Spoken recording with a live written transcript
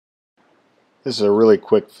This is a really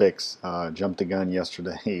quick fix. Jumped the gun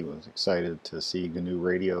yesterday. Was excited to see GNU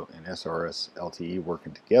Radio and srsLTE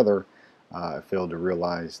working together. I failed to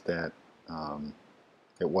realize that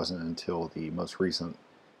it wasn't until the most recent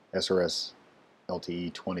srsLTE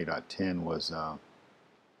 20.10 was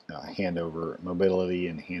handover mobility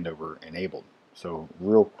and handover enabled. So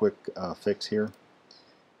real quick fix here.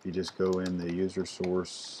 You just go in the user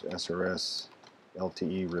source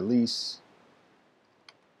srsLTE release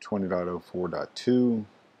 20.04.2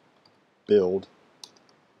 build.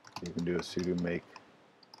 You can do a sudo make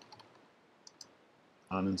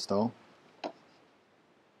uninstall.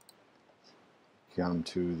 Come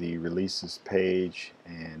to the releases page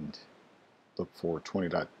and look for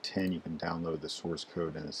 20.10. You can download the source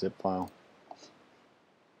code in a zip file.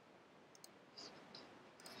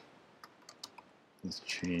 Let's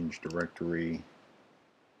change directory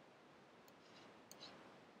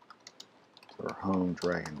to our home,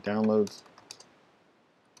 drag and downloads.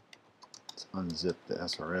 Let's unzip the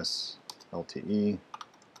srsLTE,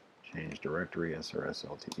 change directory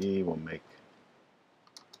srsLTE. We'll make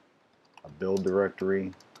a build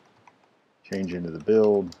directory, change into the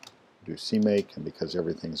build, do cmake, and because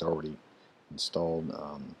everything's already installed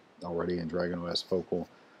already in DragonOS Focal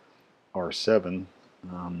R7,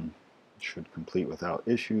 should complete without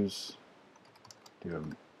issues.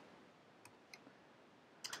 Come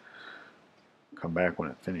back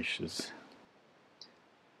when it finishes.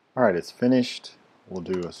 Alright, it's finished. We'll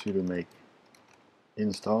do a sudo make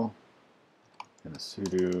install and a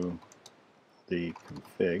sudo the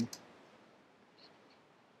config.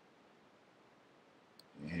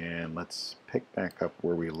 And let's pick back up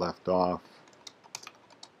where we left off.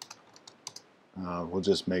 We'll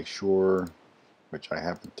just make sure, which I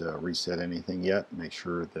haven't reset anything yet, make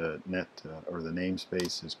sure the net or the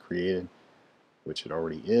namespace is created, which it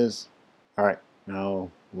already is. Alright, now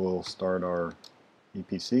we'll start our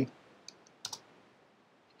EPC,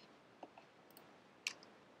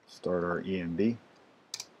 start our eNB.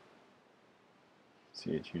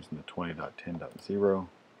 See, it's using the 20.10.0.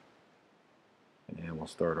 And we'll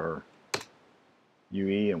start our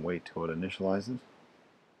UE and wait till it initializes.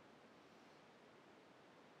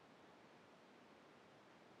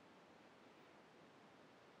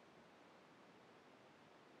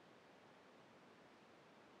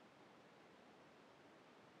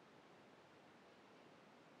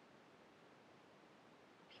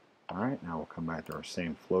 Alright, now we'll come back to our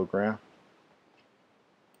same flow graph.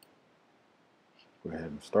 Go ahead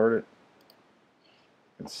and start it.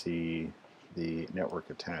 You can see the network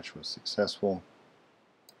attach was successful.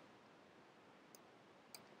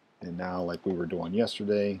 And now, like we were doing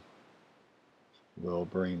yesterday, we'll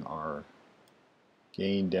bring our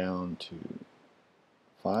gain down to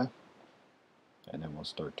 5, and then we'll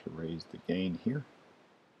start to raise the gain here.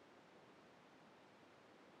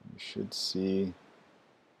 You should see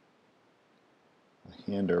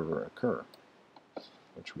a handover occur,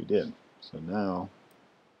 which we did. So now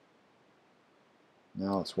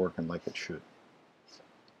it's working like it should.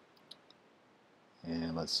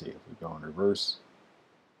 And let's see if we go in reverse.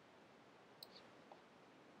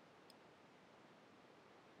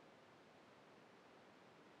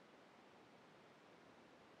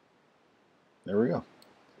 There we go.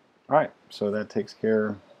 Alright, so that takes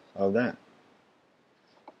care of that.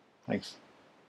 Thanks.